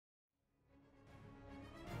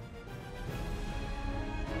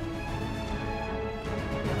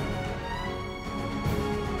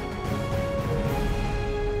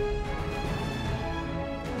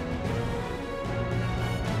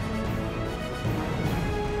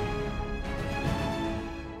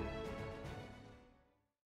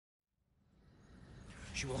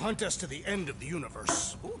She will hunt us to the end of the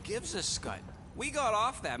universe. Who gives a scut? We got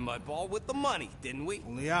off that mudball with the money, didn't we?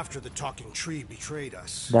 Only after the talking tree betrayed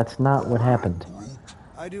us. That's not what happened.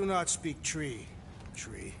 I do not speak tree.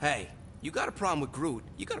 Hey, you got a problem with Groot,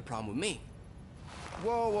 you got a problem with me.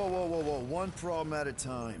 Whoa, whoa, whoa, whoa, whoa. One problem at a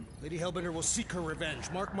time. Lady Hellbender will seek her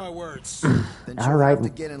revenge. Mark my words. Then she'll have to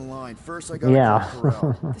get in line. First, I gotta kill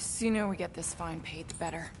Corel. The sooner we get this fine paid, the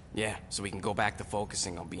better. Yeah, so we can go back to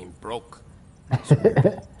focusing on being broke.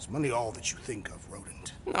 Is money all that you think of,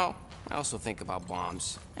 rodent? No, I also think about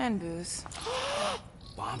bombs. And booze.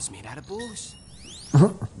 Bombs made out of booze.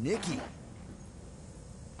 Nikki,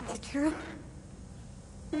 Is it true?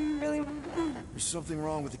 Really? there's something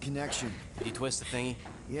wrong with the connection. Did you twist the thingy?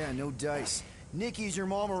 Yeah, no dice. Nikki's your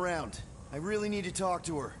mom around. I really need to talk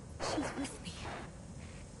to her. She's with me.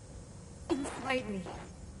 Inside me.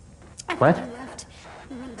 What? After you left,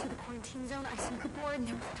 we went into the quarantine zone. I sunk aboard and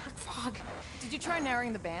there was dark fog. Did you try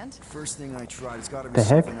narrowing the band? First thing I tried, it's gotta be The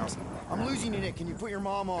heck? something else. I'm losing you, Nick. Can you put your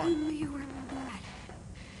mom I on? knew you were in bed.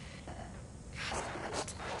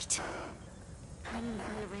 Tonight. When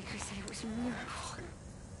the Raker said it was a miracle.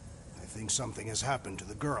 I think something has happened to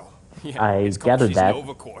the girl. Yeah, I it's gathered she's that.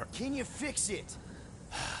 Novacore. Can you fix it?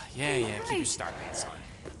 Yeah, keep your star pants on.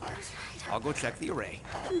 I was right. I'll go check the array.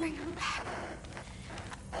 I can bring them back.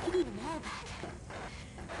 You need them all back.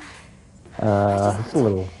 It's a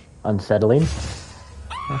little unsettling.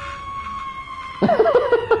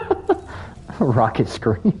 Rocket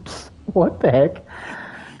screams. What the heck?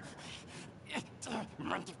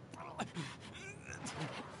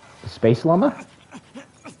 Space llama?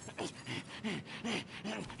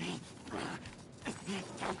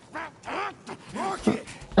 Rocket!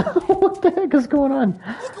 What the heck is going on?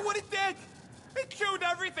 Look at what it did! It chewed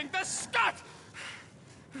everything! The scut!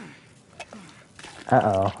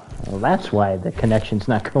 Uh-oh. Well, that's why the connection's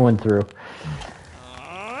not going through.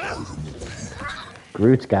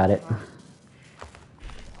 Groot's got it.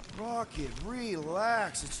 Rocket,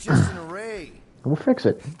 relax. It's just an array. We'll fix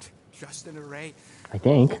it, Just an array. I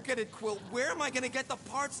think. Look at it, Quill. Where am I gonna get the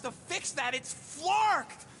parts to fix that? It's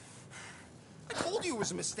flarked! I told you it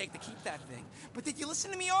was a mistake to keep that thing. But did you listen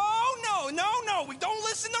to me? Oh, no! We don't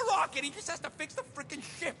listen to Rocket. He just has to fix the frickin'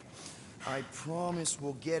 ship. I promise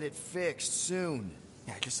we'll get it fixed soon.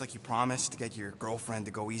 Yeah, just like you promised to get your girlfriend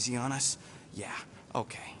to go easy on us? Yeah,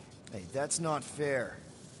 okay. Hey, that's not fair.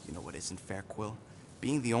 You know what isn't fair, Quill?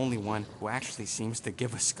 Being the only one who actually seems to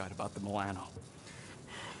give a scut about the Milano.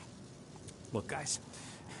 Look, guys,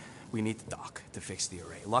 we need the doc to fix the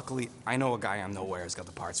array. Luckily, I know a guy on Nowhere has got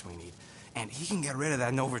the parts we need. And he can get rid of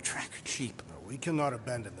that Nova Tracker cheap. No, we cannot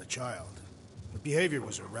abandon the child. The behavior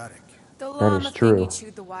was erratic. The That is llama true. thing you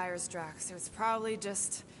chewed the wires, Drax. It was probably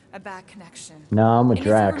just a bad connection. No, I'm with And if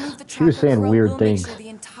you Drax. remove the She was tracker, saying Corel weird will make things sure the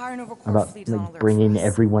entire Nova Corps about fleet is on like alert bringing for us.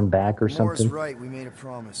 everyone back or Moore's something. right. We made a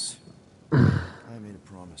promise. I made a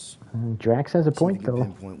promise. Drax has a See if point we can though.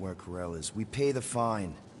 pinpoint where Corel is. We pay the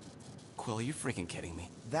fine. Quill, are you freaking kidding me?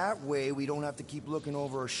 That way, we don't have to keep looking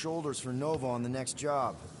over our shoulders for Nova on the next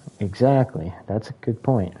job. Exactly. That's a good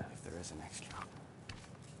point. If there is a next job.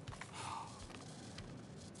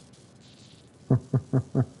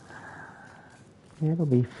 It'll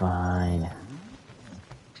be fine.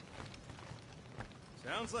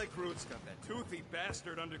 Sounds like Groot's got that toothy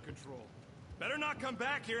bastard under control. Better not come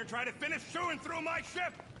back here and try to finish chewing through my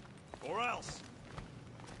ship! Or else.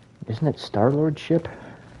 Isn't it Star-Lord's ship?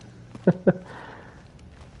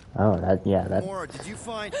 Oh, that. Mora, did you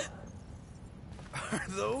find... Are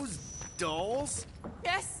those dolls?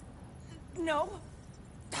 Yes. No.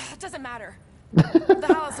 It doesn't matter. The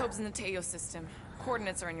holosope's in the Teo system.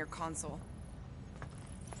 Coordinates are in your console.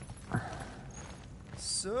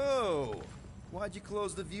 So, why'd you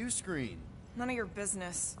close the view screen? None of your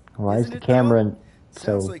business. Why is Isn't the it, camera though? so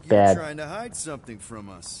Sounds like bad? you're trying to hide something from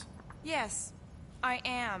us. Yes, I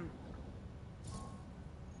am.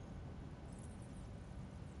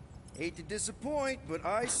 Hate to disappoint, but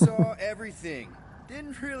I saw everything.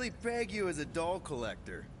 Didn't really peg you as a doll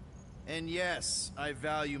collector. And yes, I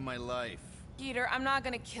value my life. Peter, I'm not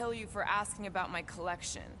gonna kill you for asking about my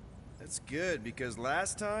collection. That's good, because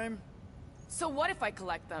last time... So what if I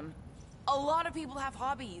collect them? A lot of people have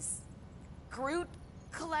hobbies. Groot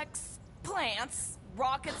collects plants,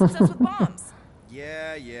 Rocket's obsessed with bombs.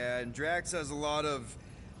 Yeah, and Drax has a lot of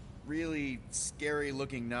really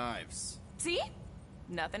scary-looking knives. See?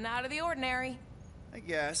 Nothing out of the ordinary. I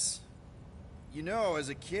guess. You know, as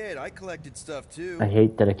a kid, I collected stuff too. I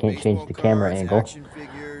hate that I can't change Baseball the camera cards, angle. Action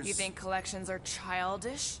figures. You think collections are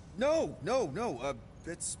childish? No.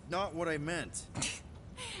 That's not what I meant.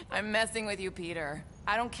 I'm messing with you, Peter.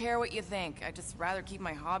 I don't care what you think. I'd just rather keep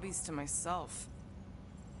my hobbies to myself.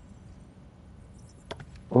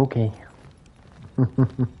 Okay.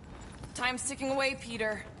 Time's ticking away,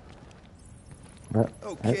 Peter.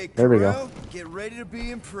 Okay, there we go. Corell, get ready to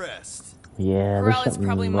be impressed. Yeah, there's Corral is something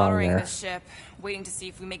probably wrong monitoring there. the ship, waiting to see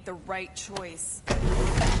if we make the right choice.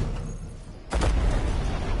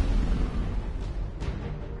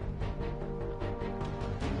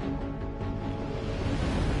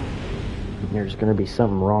 There's gonna be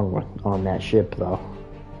something wrong on that ship, though.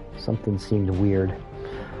 Something seemed weird.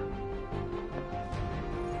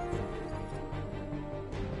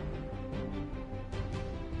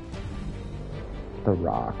 The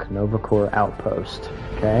Rock, Novacor Outpost.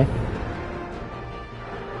 Okay.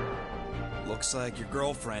 Looks like your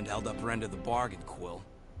girlfriend held up her end of the bargain, Quill.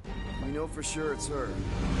 We know for sure it's her.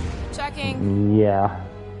 Checking. Yeah.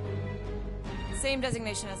 Same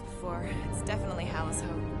designation as before. It's definitely Hallis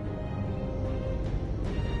Hope.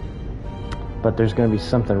 But there's gonna be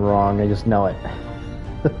something wrong. I just know it.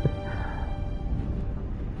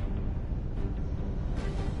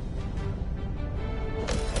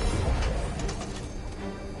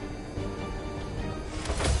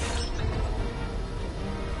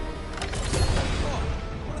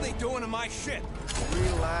 What are they doing to my ship?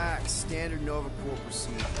 Relax, standard Nova Corps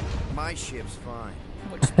procedure. My ship's fine.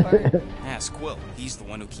 Which part? Ask Quill. He's the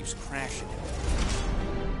one who keeps crashing it.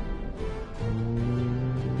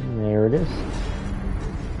 There it is.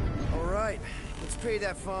 All right, let's pay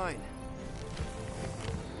that fine.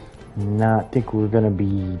 I think we're gonna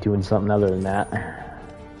be doing something other than that.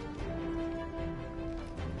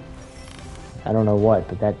 I don't know what,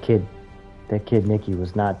 but that kid Nikki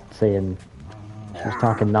was not saying. She was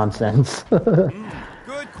talking nonsense.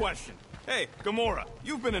 Good question. Hey, Gamora,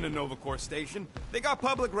 you've been in a Nova Corps station. They got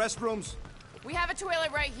public restrooms? We have a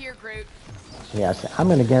toilet right here, Groot. Yes, I'm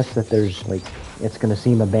gonna guess that there's it's gonna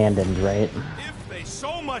seem abandoned, right? If they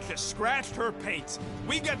so much as scratched her paints,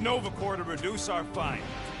 we get Nova Corps to reduce our fine.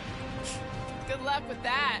 Good luck with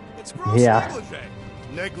that. It's gross Yeah. negligee.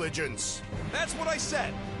 Negligence. That's what I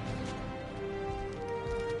said.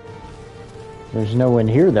 There's no one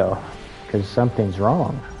here though, because something's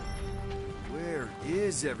wrong. Where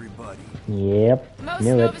is everybody? Yep, Most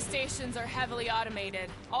knew Nova it. stations are heavily automated,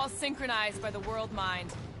 all synchronized by the world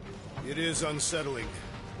mind. It is unsettling.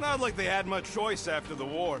 Not like they had much choice after the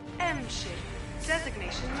war. M ship.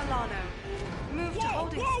 Designation Milano. Move to Whoa,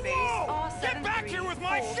 holding whoa, space whoa! Get back here with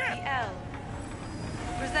my ship! R734PL.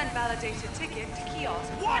 Present validated ticket to kiosk.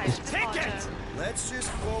 What prior to ticket? departure. Let's just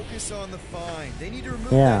focus on the fine. They need to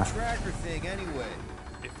remove Yeah. that tracker thing anyway.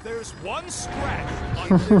 If there's one scratch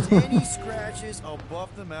on If there's any scratches, I'll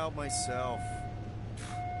buff them out myself.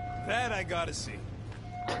 that, I gotta see.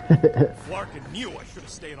 Flarkin knew I should have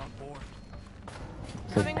stayed on board.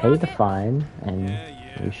 So Coming, pay the Rocket? fine, and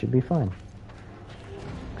Yeah. we should be fine.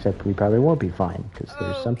 Except we probably won't be fine, because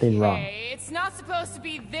there's something wrong. Okay, it's not supposed to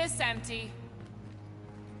be this empty.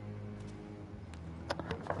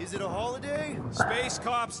 Is it a holiday? Space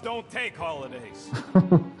cops don't take holidays.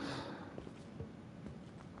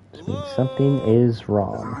 Something is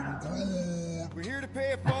wrong. We're here to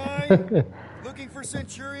pay a fine. Looking for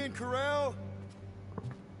Centurion Corell?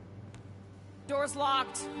 Door's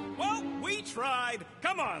locked. Well, we tried.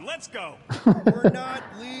 Come on, let's go. We're not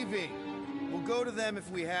leaving. We'll go to them if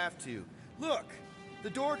we have to. Look, the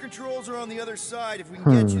door controls are on the other side if we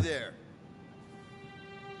can get you there.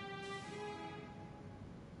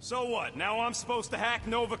 So what? Now I'm supposed to hack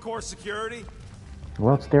Nova Corps security?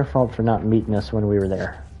 Well, it's their fault for not meeting us when we were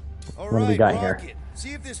there. All When we right, got here. Rocket.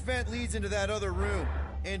 See if this vent leads into that other room.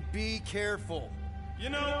 And be careful. You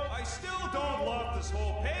know, I still don't love this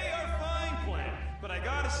whole pay or fine plan. But I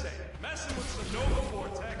gotta say, messing with some Nova Corps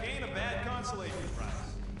tech ain't a bad consolation prize.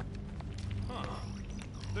 Huh.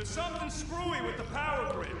 There's something screwy with the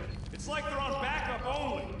power grid. It's like they're on backup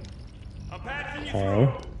only. I'm patching you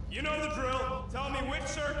through. You know the drill. Tell me which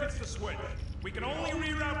circuits to switch. We can only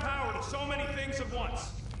reroute power to so many things at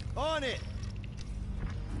once. On it.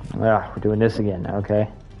 Ah, we're doing this again. Okay.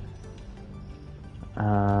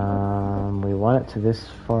 We want it to this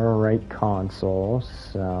far right console,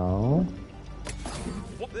 so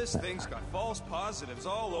This thing's got false positives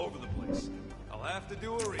all over the place. I'll have to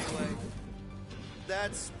do a relay.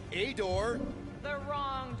 That's a door. The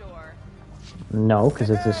wrong door. no, because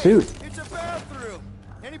it's a Hey, suit. It's a bathroom.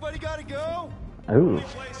 Anybody gotta go? Ooh,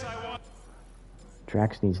 Place I want.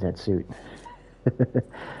 Drax needs that suit.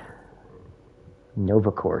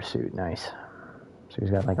 Novacor suit, nice. So he's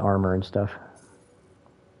got like armor and stuff.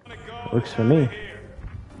 Works for me.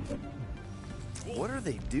 What are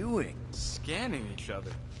they doing? Scanning each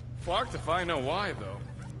other. Flarked if I know why, though.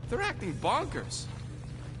 They're acting bonkers.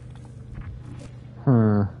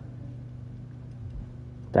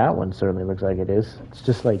 That one certainly looks like it is. It's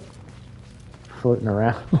just like floating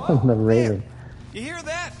around on the railing. You hear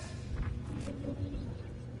that?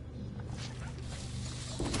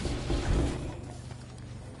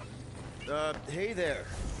 Hey there.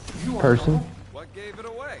 Person? What gave it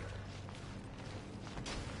away?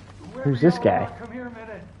 Who's this guy? Come here a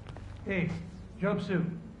minute. Hey, jumpsuit.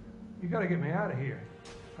 You gotta get me out of here.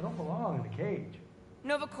 I don't belong in the cage.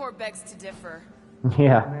 Nova Corps begs to differ.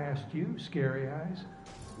 Yeah. I asked you, Scary Eyes.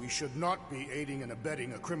 We should not be aiding and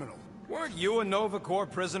abetting a criminal. Weren't you a Nova Corps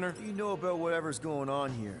prisoner? What do you know about whatever's going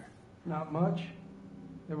on here? Not much.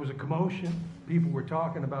 There was a commotion. People were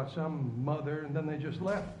talking about some mother, and then they just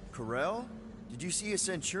left. Corell? Did you see a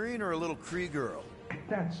Centurion or a little Kree girl?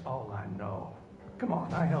 That's all I know. Come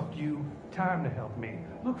on, I helped you. Time to help me.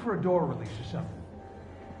 Look for a door release or something.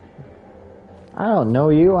 I don't know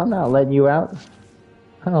you. I'm not letting you out.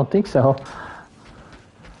 I don't think so.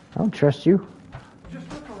 I don't trust you. Just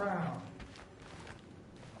look around.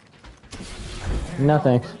 No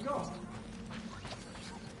thanks. Let's go.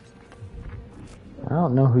 I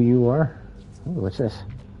don't know who you are. Ooh, what's this?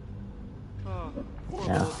 Poor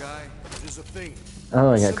Yeah. little guy. It is a thing.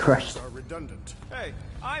 Oh, I got Symbols crushed. are redundant. Hey,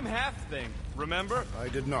 I'm half thing, remember? I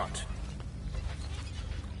did not.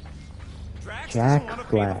 Drax Jack doesn't want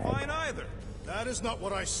to pay the Flag. fine either. That is not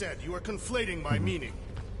what I said. You are conflating my meaning.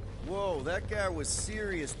 Whoa, that guy was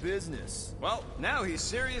serious business. Well, now he's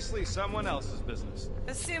seriously someone else's business.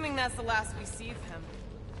 Assuming that's the last we see of him.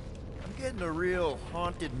 I'm getting a real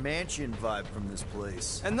haunted mansion vibe from this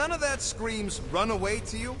place. And none of that screams run away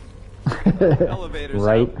to you? Elevators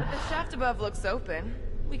Right? out. The shaft above looks open.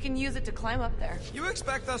 We can use it to climb up there. You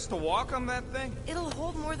expect us to walk on that thing? It'll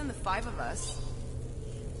hold more than the 5 of us.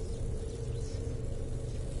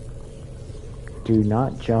 Do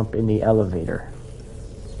not jump in the elevator.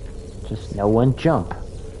 Just no one jump.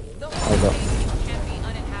 The whole Although- station can't be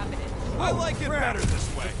uninhabited. I like it better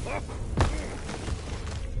this way.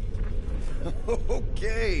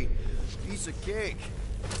 Okay, piece of cake.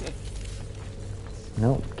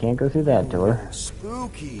 Nope, can't go through that door.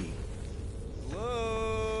 Spooky.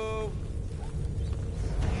 Hello?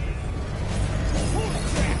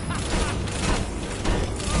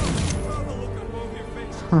 Oh, the look on both your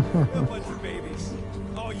faces. A bunch of babies.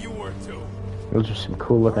 Oh, you were too. Those are some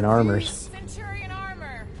cool looking armors. Centurion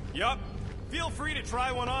armor! Yup. Feel free to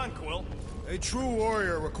try one on, Quill. A true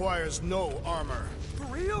warrior requires no armor. For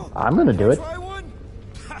real? I'm gonna do it. Try one?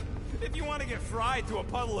 If you want to get fried to a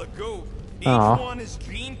puddle of goo, each Aw. one is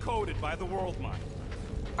gene-coded by the World Mind.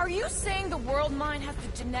 Are you saying the World Mind has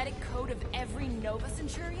the genetic code of every Nova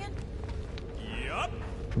Centurion? Yup.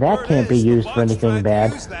 That Word can't be is, the used for Bugs anything tried to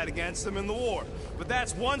bad. use that against them in the war, but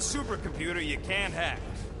that's one supercomputer you can't hack.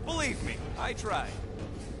 Believe me, I tried.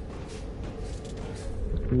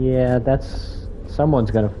 Yeah, that's... Someone's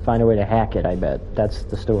gonna find a way to hack it, I bet. That's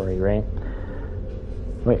the story, right?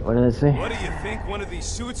 Wait, what did it say? What do you think one of these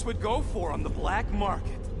suits would go for on the black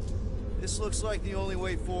market? This looks like the only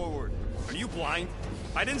way forward. Are you blind?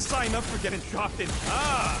 I didn't sign up for getting dropped in.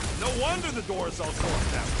 Ah, no wonder the door's all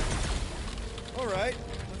torn down. All right,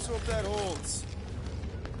 let's hope that holds.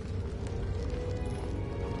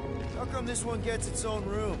 How come this one gets its own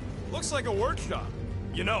room? Looks like a workshop.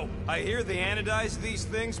 You know, I hear they anodize these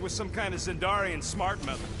things with some kind of Zendarian smart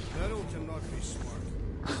metal. Metal cannot be smart.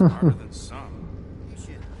 Smarter than some.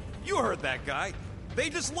 Shit. You heard that guy. They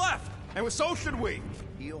just left, and so should we.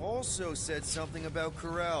 He also said something about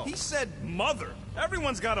Corell. He said mother.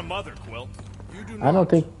 Everyone's got a mother, Quill. You do not. I don't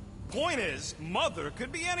think... Point is, mother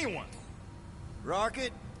could be anyone.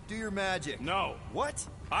 Rocket, do your magic. No. What?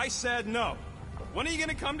 I said no. When are you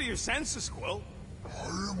gonna come to your senses, Quill? I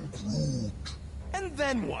am Groot. And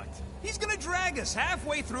then what? He's gonna drag us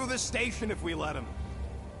halfway through this station if we let him.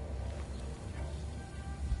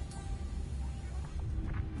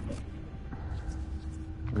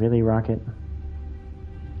 Really, Rocket?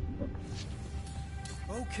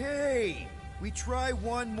 Okay. We try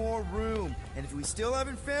one more room, and if we still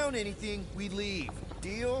haven't found anything, we leave.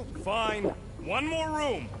 Deal? Fine. One more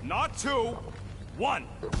room. Not two. One.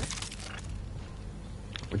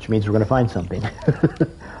 Which means we're gonna find something.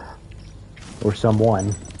 Or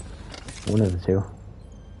someone. One of the two.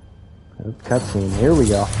 Oh, cutscene. Here we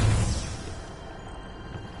go.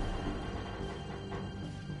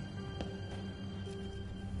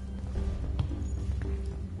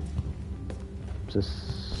 Is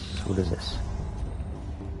this... What is this?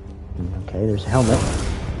 Okay, there's a helmet.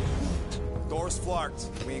 Door's flarked.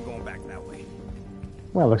 We ain't going back that way.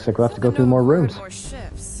 Well, looks like we'll have to go through more rooms. More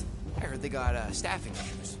shifts. I heard they got staffing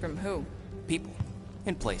issues. From who? People.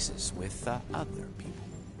 In places with other people.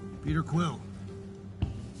 Peter Quill.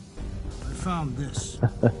 I found this?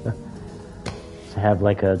 To have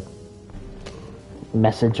like a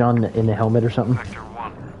message on in the helmet or something. Sector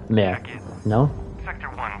 1. Yeah. Check in. No? Sector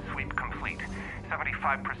 1 sweep complete.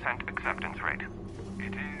 75% acceptance rate.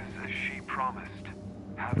 It is as she promised.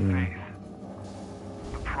 Have faith.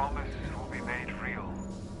 The promise will be made real.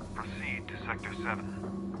 Proceed to Sector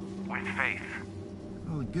 7. With faith.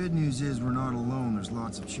 Well, the good news is we're not alone. There's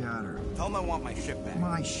lots of chatter. Tell them I want my ship back.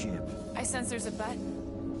 My ship. I sense there's a bet.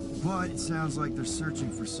 But it sounds like they're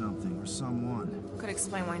searching for something or someone. Could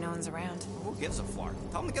explain why no one's around. Who gives a flark?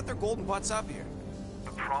 Tell them to get their golden butts up here.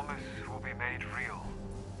 The promise will be made real.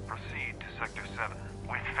 Proceed to Sector 7.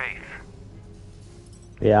 With faith.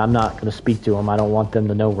 Yeah, I'm not gonna speak to them. I don't want them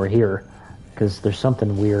to know we're here, because there's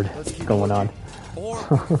something weird going on. Or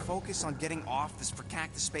we could focus on getting off this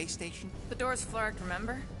verkakta space station. The door's flarked,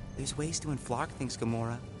 remember? There's ways to unflark things,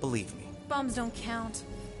 Gamora. Believe me. Bums don't count.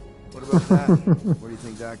 What about that? Where do you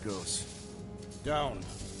think that goes? Down.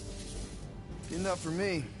 Enough for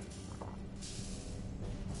me.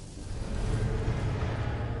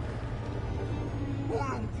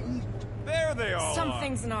 There they all are.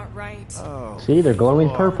 Something's not right. Oh. See, they're glowing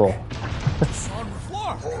purple.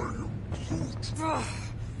 Ugh,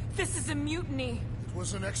 this is a mutiny. It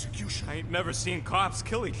was an execution. I ain't never seen cops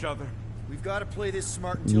kill each other. We've got to play this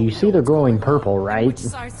smart until You we see know they're what's glowing going on. purple, right? Which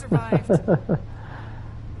side survived?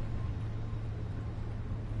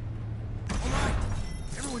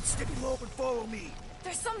 Everyone stick low and follow me.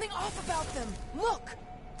 There's something off about them. Look!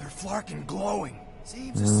 They're flarking glowing.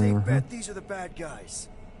 Seems a safe bet these are the bad guys.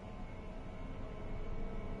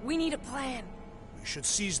 We need a plan. We should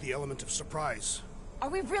seize the element of surprise. Are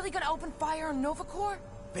we really gonna open fire on Nova Corps?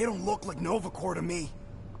 They don't look like Nova Corps to me.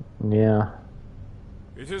 Yeah.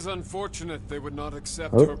 It is unfortunate they would not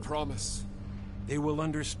accept Oh. your promise. They will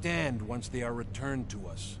understand once they are returned to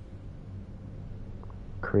us.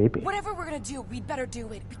 Creepy. Whatever we're gonna do, we'd better do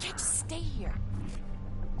it. We can't just stay here.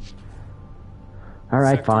 All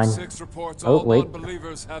right, Sector fine. 6 reports Oh, all wait.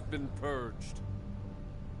 non-believers have been purged.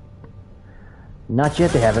 Not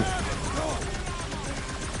yet, they haven't.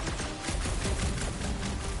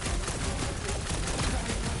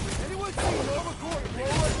 Anyone seen Nova Corps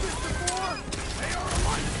blow like this before? They are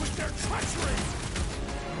alive with their treachery.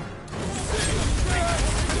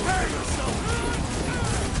 Prepare yourself.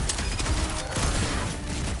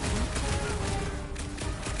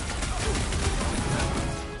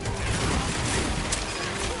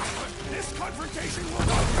 This confrontation will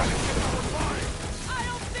not benefit our mind. I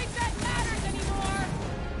don't think that matters anymore!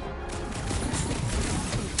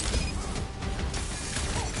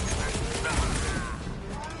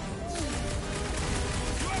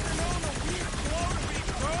 You ever known a weird blow to be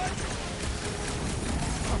good?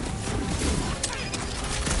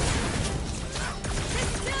 This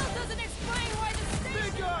still doesn't explain why the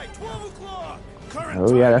station... Big guy, 12 o'clock. Current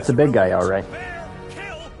Oh, yeah, time that's is a big guy, all relevant. right. Bear,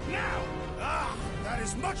 kill, now. Ah, that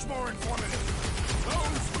is much more informative.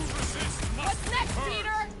 Those who resist must What's next, be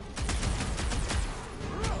Peter?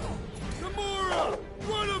 Gamora,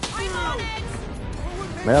 run him I'm on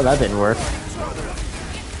it! Well, that didn't work. It's got to be related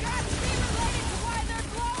to why they're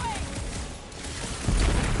glowing!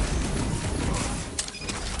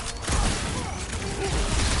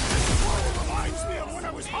 Reminds me of when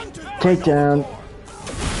I was hunted by Takedown.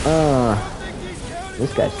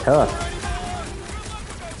 This guy's tough.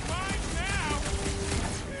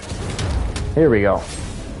 Here we go.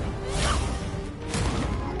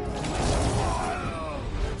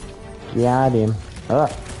 Got him. Oh,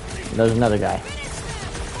 there's another guy.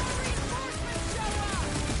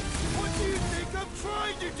 What do you think I'm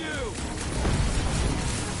trying to do?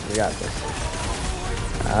 We got this.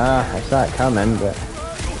 I saw it coming, but...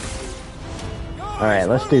 Alright,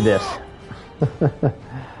 let's do this.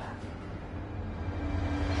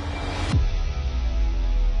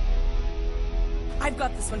 I've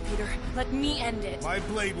got this one, Peter. Let me end it. My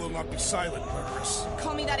blade will not be silent, murderess.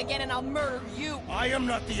 Call me that again and I'll murder you. I am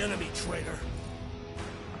not the enemy, traitor.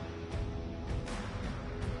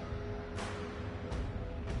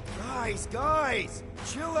 Guys,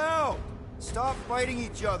 chill out. Stop fighting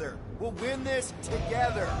each other. We'll win this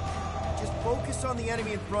together. Just focus on the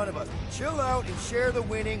enemy in front of us. Chill out and share the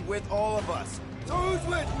winning with all of us. So who's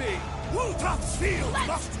with me? Woltop's field Let's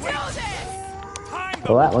must do wait. this!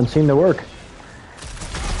 Well, that one seemed to work.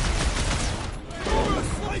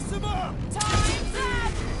 Slice him up. Time's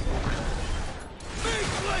up!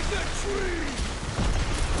 Make like a tree.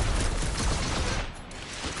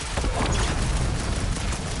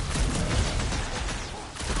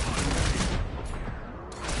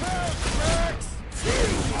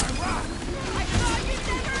 I thought you'd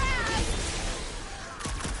never ask!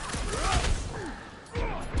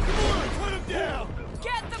 Come on, cut him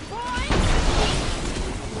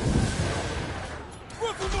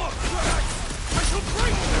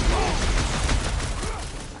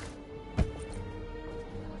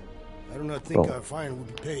not think our fine will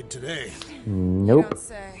be paid today. Nope. Don't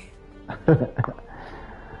say.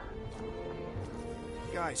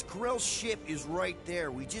 Guys, Corell's ship is right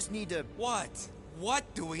there. We just need to... What? What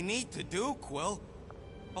do we need to do, Quill?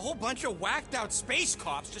 A whole bunch of whacked out space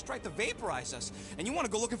cops just tried to vaporize us. And you want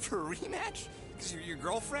to go looking for a rematch? Because your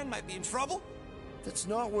girlfriend might be in trouble? That's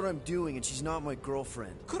not what I'm doing, and she's not my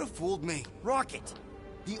girlfriend. Could have fooled me. Rocket!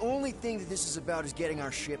 The only thing that this is about is getting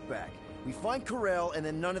our ship back. We find Corell, and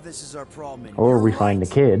then none of this is our problem anymore. Or we find the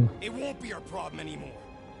kid. It won't be our problem anymore.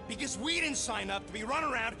 Because we didn't sign up to be run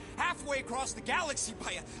around halfway across the galaxy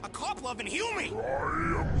by a cop-loving human.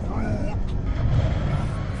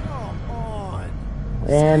 Come on.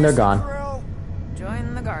 And they're gone.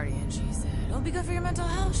 Join the Guardian, she said. It'll be good for your mental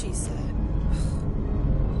health, she said.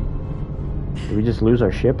 Did we just lose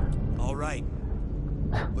our ship? All right.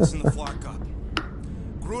 Listen to Flark up.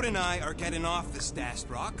 Groot and I are getting off this Dast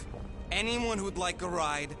Rock. Anyone who'd like a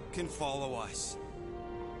ride can follow us.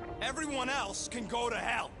 Everyone else can go to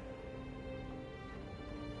hell.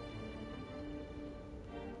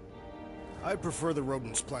 I prefer the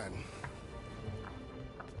rodents plan.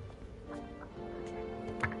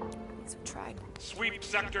 So tried. Sweep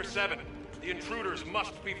Sector 7. The intruders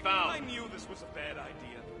must be I found. knew this was a bad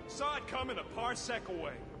idea. Saw it coming a parsec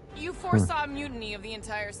away. You foresaw mutiny of the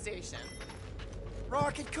entire station.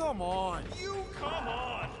 Rocket, come on. You come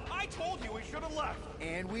on! I told you we should have left.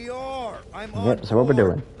 And we are. I'm on Yep, so what we're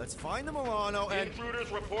board. doing. Let's find the Milano The and... intruders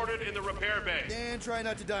reported in the repair bay. And try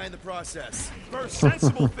not to die in the process. First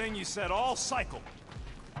sensible thing you said all cycle.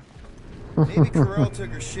 Maybe Corell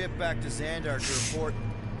took her ship back to Xandar to report...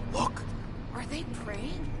 Look! Are they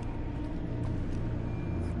praying?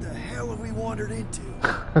 What the hell have we wandered into?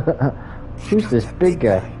 Who's this big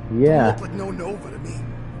guy? Yeah. Look like no Nova to me.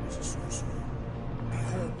 It's a sorcerer.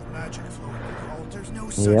 Behold the magic flowing through the altar. There's no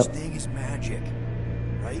such thing as magic.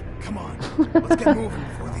 Right? Come on. Let's get moving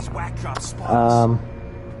before these whack jobs spot us.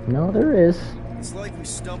 No, there is. It's like we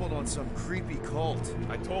stumbled on some creepy cult.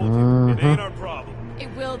 I told you, it ain't our problem. It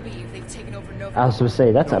will be if they've taken over Nova. I was going to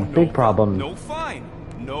say, that's a big problem. No fine.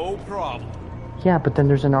 No problem. Yeah, but then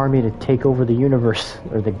there's an army to take over the universe,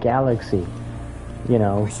 or the galaxy. You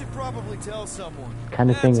know, We should probably tell someone. kind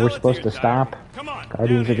of thing tell we're it supposed to to your stop. Come on, Guardians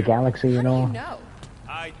down of the here. Galaxy, you How do know? you know?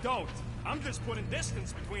 I don't. I'm just putting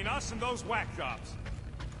distance between us and those whack jobs.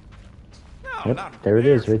 No, not Yep, there it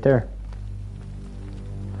is, theirs. right there.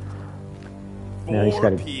 Now he's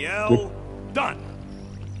gotta 4PL done.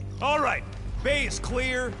 All right, bay is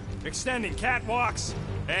clear. Extending catwalks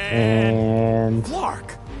And...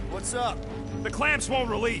 Flark! What's up? the clamps won't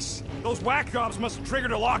release. Those whack jobs must have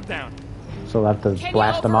triggered a lockdown. So we'll have to Can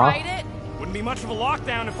blast you them off? override it? Wouldn't be much of a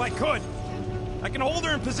lockdown if I could. I can hold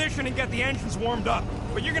her in position and get the engines warmed up,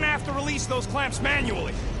 but you're gonna have to release those clamps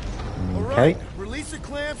manually. All right, release the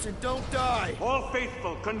clamps and don't die. All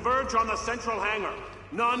faithful, converge on the central hangar.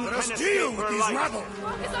 None Let can us escape deal her with these light. rebels.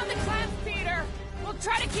 Focus on the clamps, Peter. We'll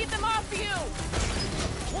try to keep them off you.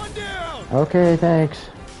 One down. Okay, thanks.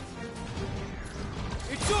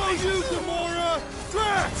 It's all you, Gamora.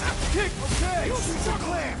 Drax, kick. Okay, shoot your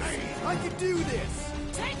clamps. I can do this.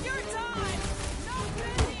 Take your time. No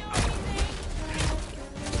busy or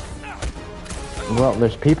anything. Well,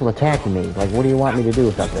 there's people attacking me. Like, what do you want me to do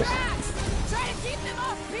about this? Try to keep them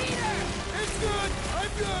off Peter. It's good.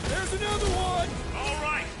 I'm good. There's another one. All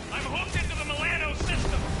right, I'm hooked into the Milano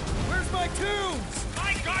system. Where's my tunes?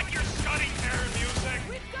 I got your study terror music.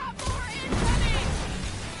 We've got more incoming.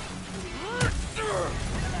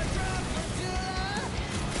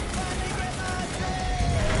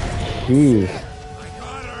 Jeez. I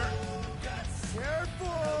got her.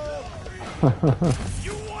 Careful.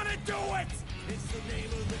 You want to do it? It's the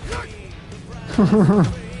name of the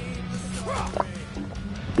game.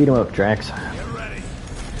 Beat him up, Drax. Get ready.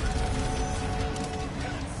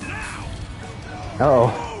 Now. Uh-oh.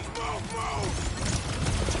 Move, move, move.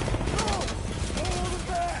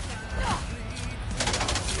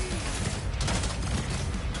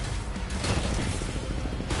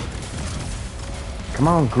 Come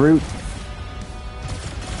on, Groot.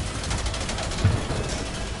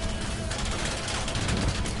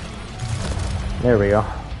 There we go.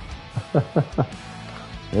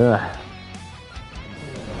 Ugh.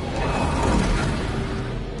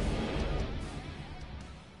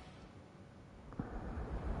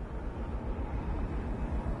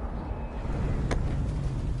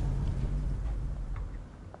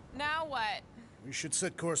 Now what? We should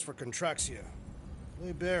set course for Contraxia.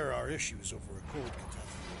 Lay bare our issues over a cold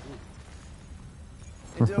catastrophe.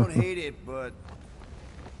 I don't hate it, but...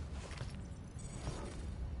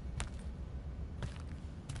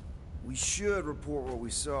 we should report what we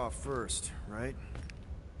saw first, right?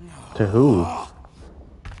 To who?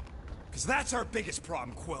 Because that's our biggest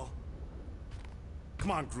problem, Quill.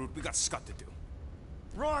 Come on, Groot, we got scut to do.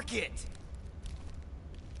 Rocket!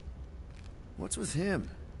 What's with him?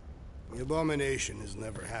 The Abomination is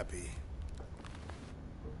never happy.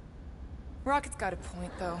 Rocket's got a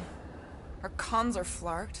point, though. Our cons are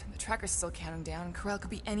flarked, the tracker's still counting down, and Corel could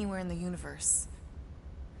be anywhere in the universe.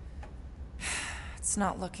 It's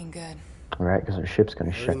not looking good. Right, because our ship's gonna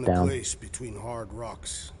We're shut in the down. place between hard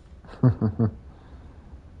rocks.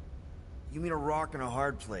 You mean a rock in a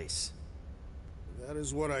hard place? That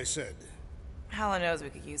is what I said. Helen knows we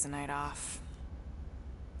could use a night off.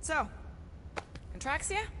 So,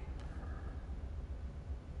 Contraxia?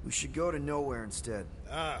 We should go to nowhere instead.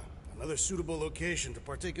 Ah, another suitable location to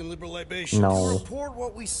partake in liberal libations. No. Report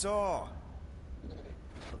what we saw.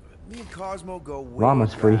 Me and Cosmo go way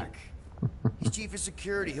Rama's free. back. He's chief of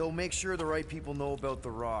security. He'll make sure the right people know about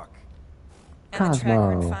the rock. And the tracker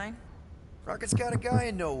went Cosmo. fine? Rocket's got a guy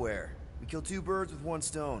in nowhere. We kill two birds with one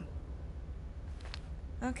stone.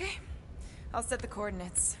 Okay. I'll set the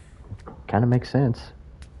coordinates. Kind of makes sense.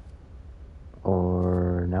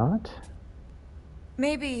 Or not?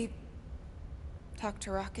 Maybe talk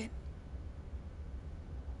to Rocket.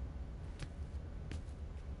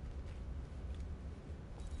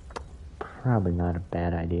 Probably not a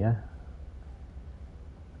bad idea.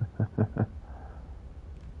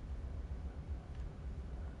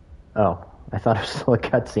 Oh, I thought it was still a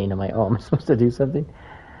cutscene. I'm like, oh, I'm supposed to do something?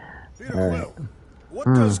 Peter Alright. Quill, what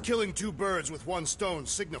does killing two birds with one stone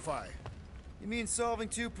signify? You mean solving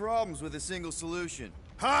two problems with a single solution?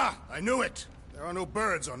 Ha! I knew it! There are no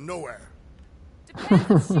birds on nowhere.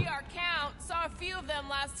 Depends if she our count. Saw a few of them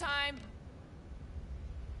last time.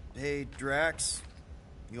 Hey, Drax.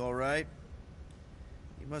 You alright?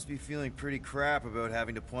 You must be feeling pretty crap about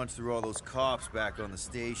having to punch through all those cops back on the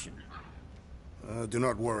station. Do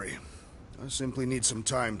not worry. I simply need some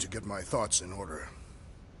time to get my thoughts in order.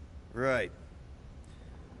 Right.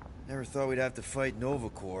 Never thought we'd have to fight Nova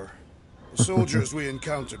Corps. The soldiers we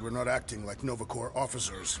encountered were not acting like Nova Corps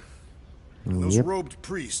officers. And those Yep. robed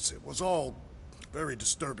priests, it was all very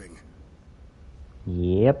disturbing.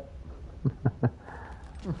 Yep.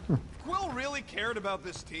 Quill really cared about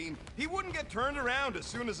this team. He wouldn't get turned around as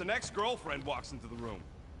soon as an ex-girlfriend walks into the room.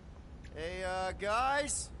 Hey,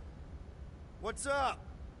 guys? What's up?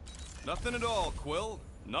 Nothing at all, Quill.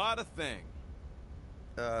 Not a thing.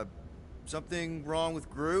 Something wrong with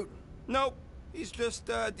Groot? Nope. He's just,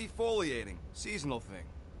 defoliating. Seasonal thing.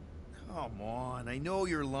 Come on, I know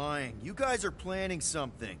you're lying. You guys are planning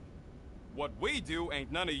something. What we do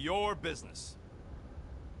ain't none of your business.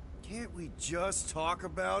 Can't we just talk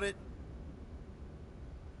about it?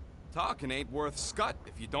 Talking ain't worth scut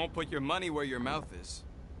if you don't put your money where your mouth is.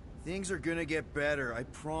 Things are gonna get better, I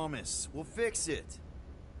promise. We'll fix it.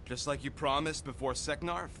 Just like you promised before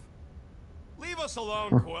Seknarf. Leave us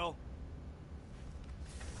alone, Quill.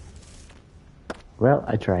 Well,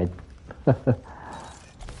 I tried.